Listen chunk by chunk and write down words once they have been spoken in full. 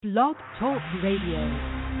Blog Talk Radio.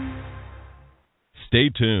 Stay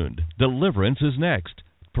tuned. Deliverance is next.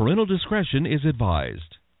 Parental discretion is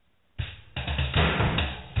advised.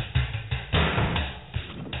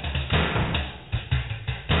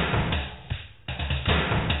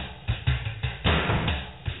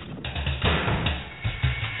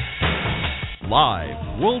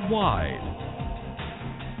 Live worldwide.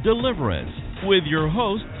 Deliverance with your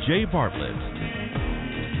host, Jay Bartlett.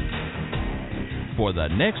 For the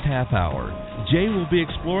next half hour, Jay will be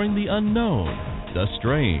exploring the unknown, the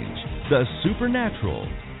strange, the supernatural.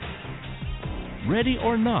 Ready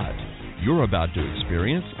or not, you're about to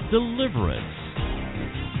experience deliverance.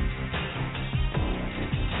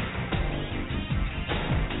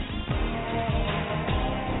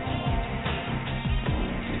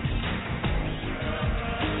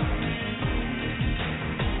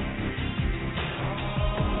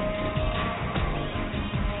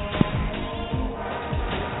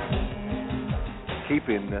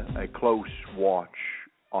 Keeping a close watch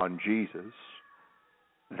on Jesus,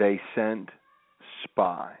 they sent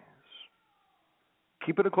spies.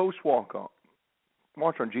 Keeping a close watch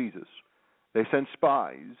on Jesus, they sent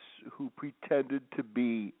spies who pretended to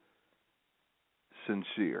be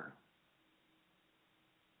sincere.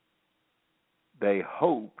 They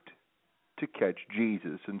hoped to catch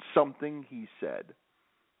Jesus in something he said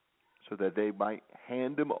so that they might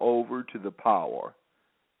hand him over to the power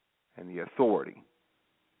and the authority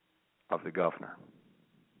of the governor.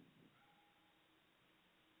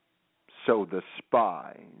 So the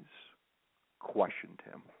spies questioned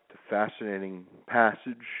him. It's a fascinating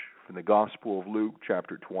passage from the Gospel of Luke,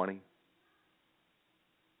 chapter 20.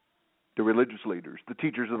 The religious leaders, the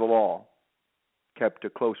teachers of the law, kept a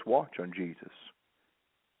close watch on Jesus.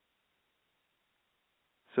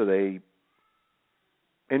 So they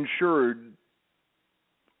ensured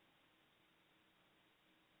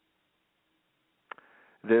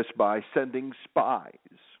this by sending spies,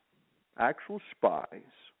 actual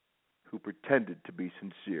spies, who pretended to be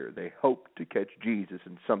sincere. They hoped to catch Jesus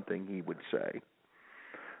in something he would say,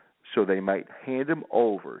 so they might hand him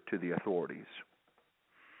over to the authorities.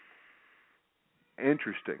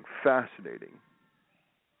 Interesting, fascinating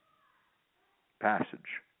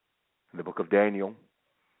passage. In the book of Daniel,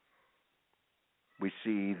 we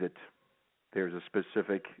see that there's a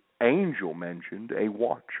specific angel mentioned, a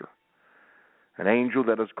watcher. An angel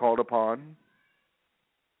that is called upon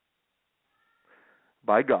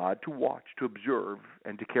by God to watch, to observe,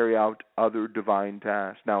 and to carry out other divine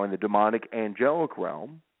tasks. Now, in the demonic angelic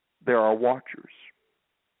realm, there are watchers.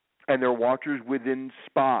 And there are watchers within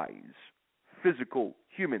spies, physical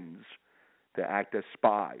humans that act as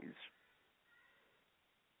spies.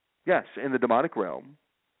 Yes, in the demonic realm,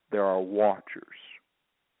 there are watchers.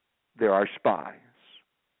 There are spies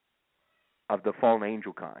of the fallen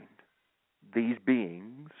angel kind. These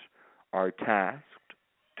beings are tasked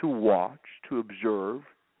to watch, to observe,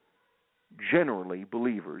 generally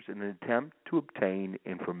believers, in an attempt to obtain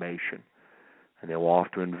information. And they will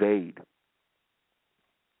often invade.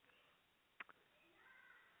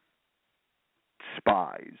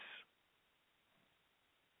 Spies.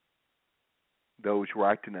 Those who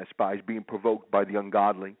are acting as spies, being provoked by the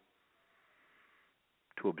ungodly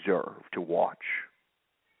to observe, to watch.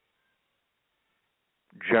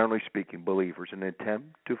 Generally speaking, believers, in an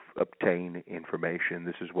attempt to obtain information.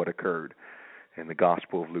 This is what occurred in the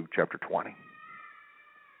Gospel of Luke, chapter 20.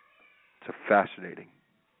 It's a fascinating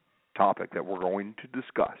topic that we're going to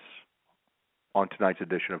discuss on tonight's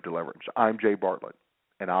edition of Deliverance. I'm Jay Bartlett,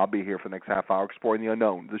 and I'll be here for the next half hour exploring the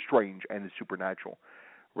unknown, the strange, and the supernatural.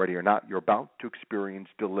 Ready or not, you're about to experience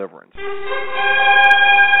deliverance.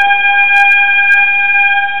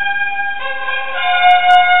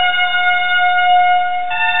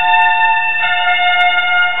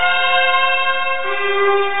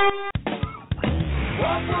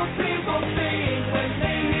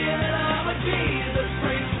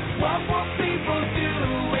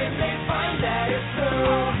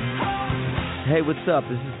 Hey, what's up?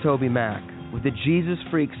 This is Toby Mack with the Jesus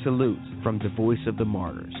Freak Salute from the Voice of the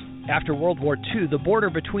Martyrs. After World War II, the border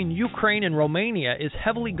between Ukraine and Romania is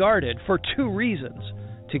heavily guarded for two reasons: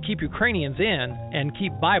 to keep Ukrainians in and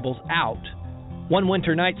keep Bibles out. One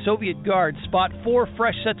winter night, Soviet guards spot 4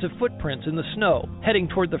 fresh sets of footprints in the snow, heading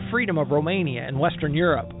toward the freedom of Romania and Western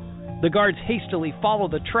Europe. The guards hastily follow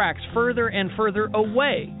the tracks further and further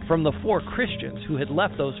away from the 4 Christians who had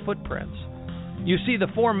left those footprints. You see, the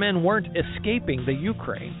 4 men weren't escaping the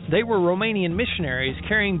Ukraine. They were Romanian missionaries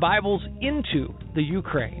carrying Bibles into the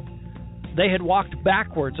Ukraine. They had walked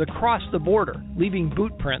backwards across the border, leaving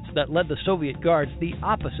boot prints that led the Soviet guards the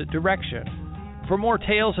opposite direction. For more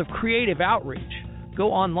tales of creative outreach,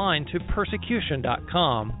 go online to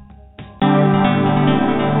persecution.com.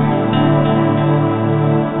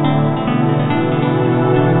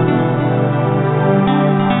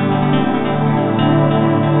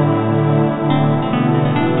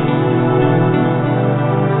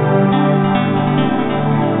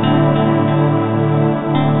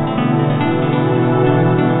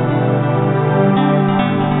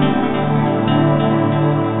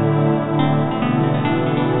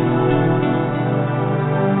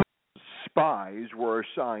 Spies were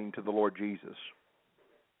assigned to the Lord Jesus,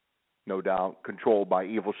 no doubt controlled by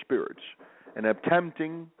evil spirits, and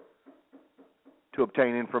attempting to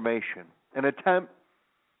obtain information, an attempt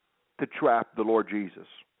to trap the Lord Jesus.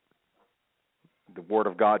 The Word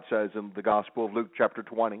of God says in the Gospel of Luke chapter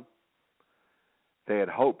 20, they had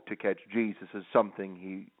hoped to catch Jesus as something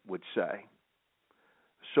he would say,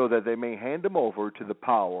 so that they may hand him over to the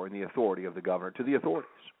power and the authority of the governor, to the authorities.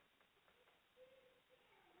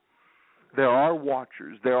 There are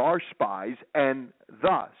watchers, there are spies, and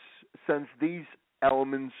thus, since these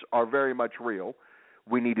elements are very much real,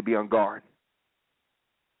 we need to be on guard.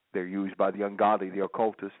 They're used by the ungodly, the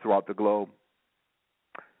occultists throughout the globe.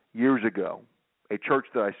 Years ago, a church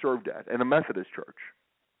that I served at, in a Methodist church,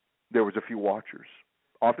 there was a few watchers.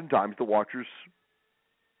 Oftentimes, the watchers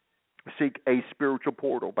seek a spiritual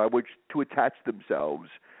portal by which to attach themselves.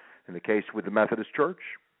 In the case with the Methodist church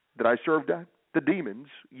that I served at, the demons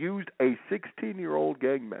used a 16-year-old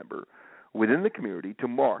gang member within the community to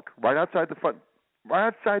mark right outside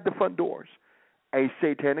the front doors a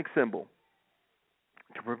satanic symbol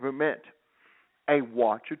to permit a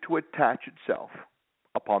watcher to attach itself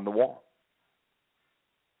upon the wall.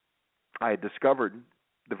 I had discovered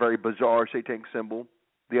the very bizarre satanic symbol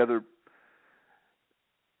the other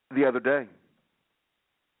day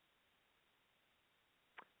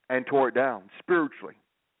and tore it down spiritually,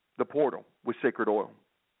 the portal with sacred oil.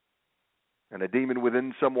 And a demon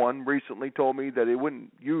within someone recently told me that it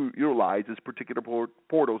wouldn't utilize this particular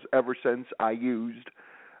portals ever since I used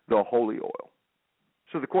the holy oil.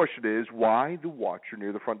 So the question is, why the watcher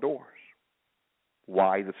near the front doors?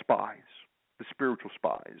 Why the spies, the spiritual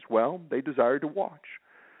spies? Well, they desired to watch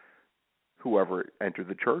whoever entered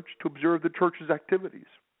the church, to observe the church's activities.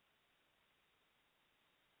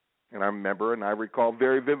 And I remember and I recall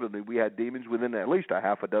very vividly, we had demons within at least a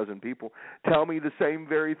half a dozen people tell me the same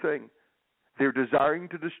very thing. They're desiring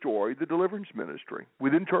to destroy the deliverance ministry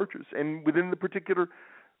within churches and within the particular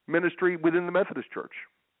ministry within the Methodist Church.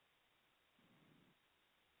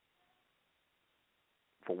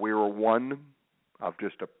 For we were one of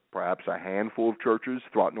just perhaps a handful of churches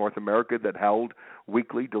throughout North America that held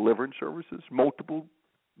weekly deliverance services, multiple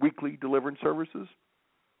weekly deliverance services.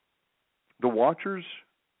 The watchers,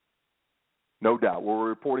 no doubt, were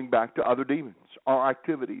reporting back to other demons our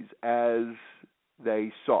activities as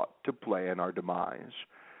they sought to plan our demise.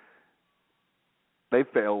 They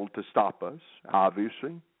failed to stop us,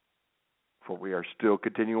 obviously, for we are still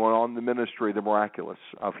continuing on the ministry, the miraculous,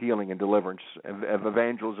 of healing and deliverance, of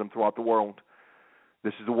evangelism throughout the world.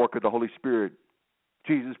 This is the work of the Holy Spirit.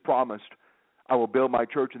 Jesus promised, I will build my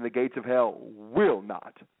church and the gates of hell will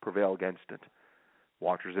not prevail against it.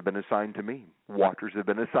 Watchers have been assigned to me. Watchers have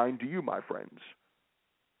been assigned to you, my friends.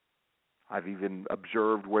 I've even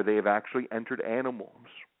observed where they have actually entered animals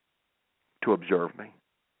to observe me.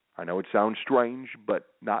 I know it sounds strange, but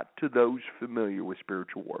not to those familiar with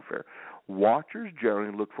spiritual warfare. Watchers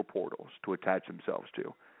generally look for portals to attach themselves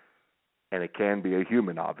to, and it can be a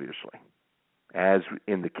human, obviously, as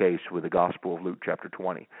in the case with the Gospel of Luke chapter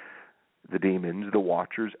 20. The demons, the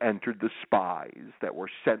watchers, entered the spies that were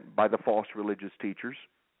sent by the false religious teachers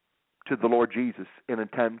to the Lord Jesus in an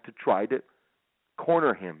attempt to try to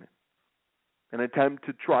corner him, an attempt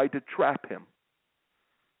to try to trap him.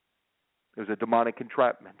 It was a demonic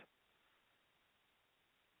entrapment.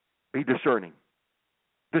 Be discerning.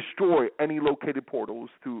 Destroy any located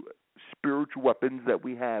portals through spiritual weapons that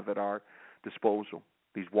we have at our disposal.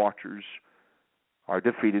 These watchers are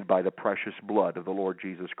defeated by the precious blood of the Lord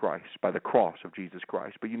Jesus Christ, by the cross of Jesus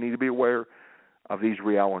Christ. But you need to be aware of these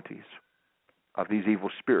realities, of these evil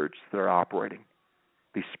spirits that are operating,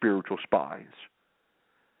 these spiritual spies.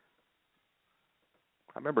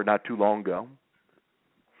 I remember not too long ago,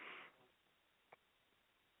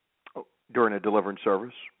 during a deliverance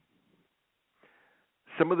service,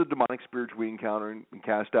 some of the demonic spirits we encountered and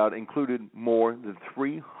cast out included more than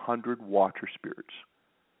 300 watcher spirits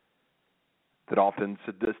that often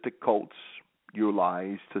sadistic cults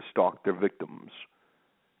utilize to stalk their victims,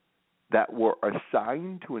 that were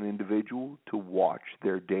assigned to an individual to watch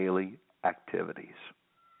their daily activities.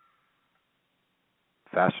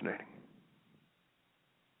 Fascinating.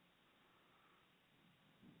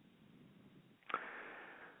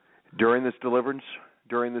 During this deliverance,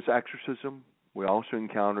 during this exorcism, we also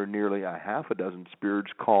encountered nearly a half a dozen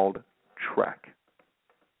spirits called Trek.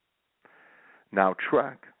 Now,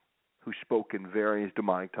 Trek, who spoke in various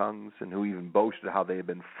demonic tongues and who even boasted how they had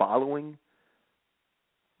been following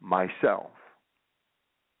myself,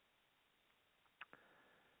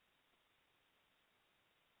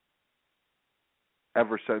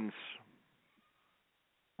 ever since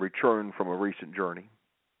return from a recent journey,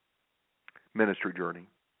 ministry journey,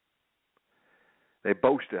 they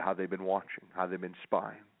boasted how they've been watching, how they've been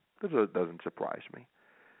spying. This doesn't surprise me,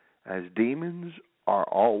 as demons are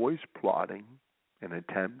always plotting an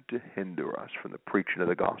attempt to hinder us from the preaching of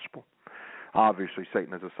the gospel. Obviously,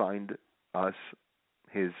 Satan has assigned us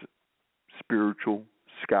his spiritual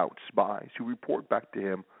scout spies who report back to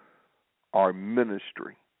him our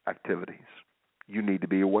ministry activities. You need to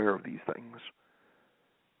be aware of these things.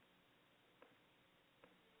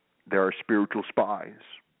 There are spiritual spies.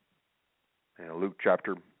 In Luke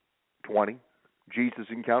chapter 20, Jesus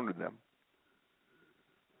encountered them.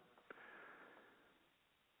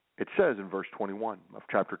 It says in verse 21 of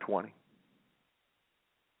chapter 20,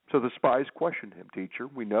 so the spies questioned him, "Teacher,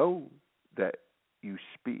 we know that you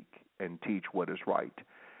speak and teach what is right,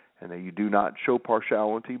 and that you do not show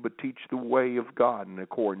partiality, but teach the way of God in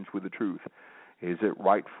accordance with the truth. Is it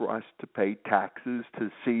right for us to pay taxes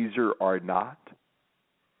to Caesar or not?"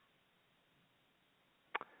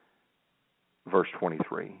 Verse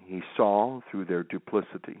 23, he saw through their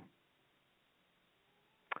duplicity.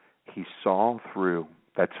 He saw through.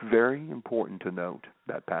 That's very important to note,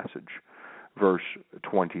 that passage. Verse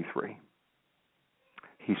 23.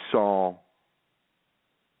 He saw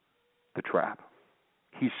the trap.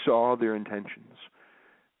 He saw their intentions.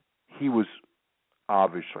 He was,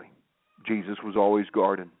 obviously, Jesus was always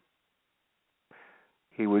guarding.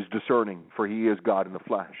 He was discerning, for he is God in the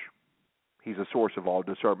flesh. He's a source of all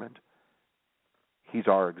discernment. He's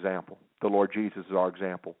our example. The Lord Jesus is our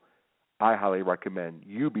example. I highly recommend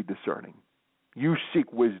you be discerning. You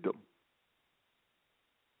seek wisdom.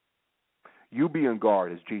 You be on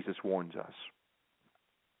guard, as Jesus warns us.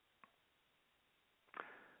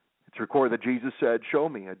 It's recorded that Jesus said, show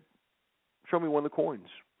me one of the coins.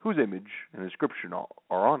 Whose image and inscription are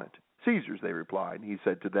on it? Caesar's, they replied. He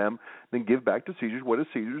said to them, then give back to Caesar's what is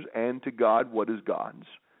Caesar's, and to God what is God's.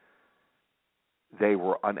 They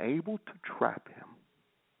were unable to trap him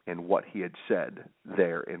in what he had said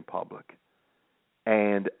there in public.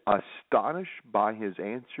 And astonished by his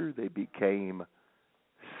answer, they became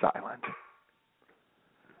silent.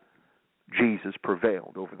 Jesus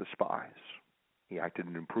prevailed over the spies. He acted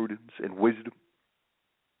in prudence and wisdom.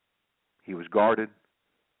 He was guarded,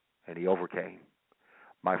 and he overcame.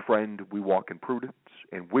 My friend, we walk in prudence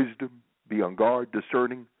and wisdom, be on guard,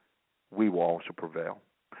 discerning. We will also prevail.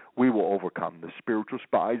 We will overcome the spiritual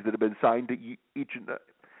spies that have been assigned to each and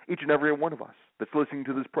every one of us that's listening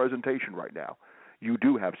to this presentation right now. You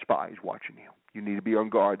do have spies watching you. You need to be on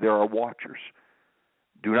guard. There are watchers.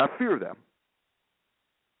 Do not fear them.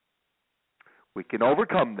 We can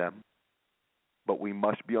overcome them, but we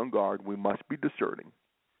must be on guard. We must be discerning.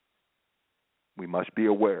 We must be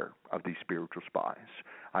aware of these spiritual spies.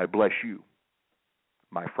 I bless you,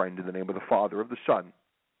 my friend, in the name of the Father, of the Son,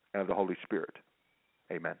 and of the Holy Spirit.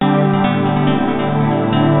 Amen.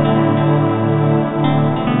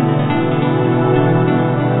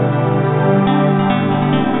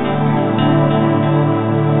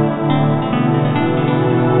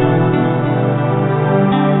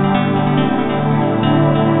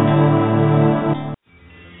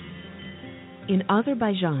 In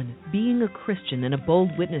Azerbaijan, being a Christian and a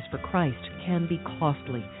bold witness for Christ can be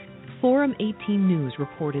costly. Forum 18 News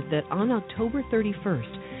reported that on October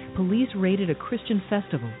 31st, police raided a Christian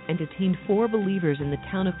festival and detained 4 believers in the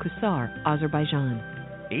town of Kusar, Azerbaijan.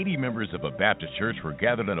 80 members of a Baptist church were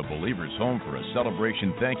gathered in a believer's home for a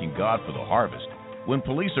celebration thanking God for the harvest. When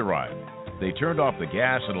police arrived, they turned off the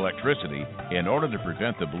gas and electricity in order to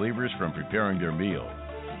prevent the believers from preparing their meal.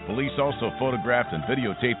 Police also photographed and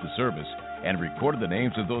videotaped the service and recorded the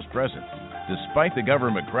names of those present. Despite the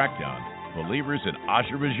government crackdown, believers in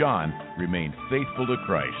Azerbaijan remained faithful to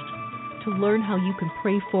Christ. To learn how you can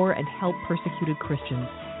pray for and help persecuted Christians,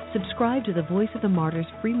 subscribe to the Voice of the Martyrs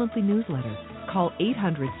free monthly newsletter. Call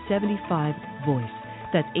 800-75-VOICE.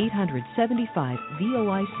 That's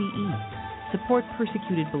 800-75-VOICE. Support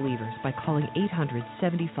persecuted believers by calling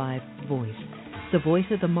 800-75-VOICE. The Voice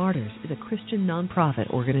of the Martyrs is a Christian nonprofit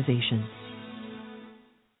organization.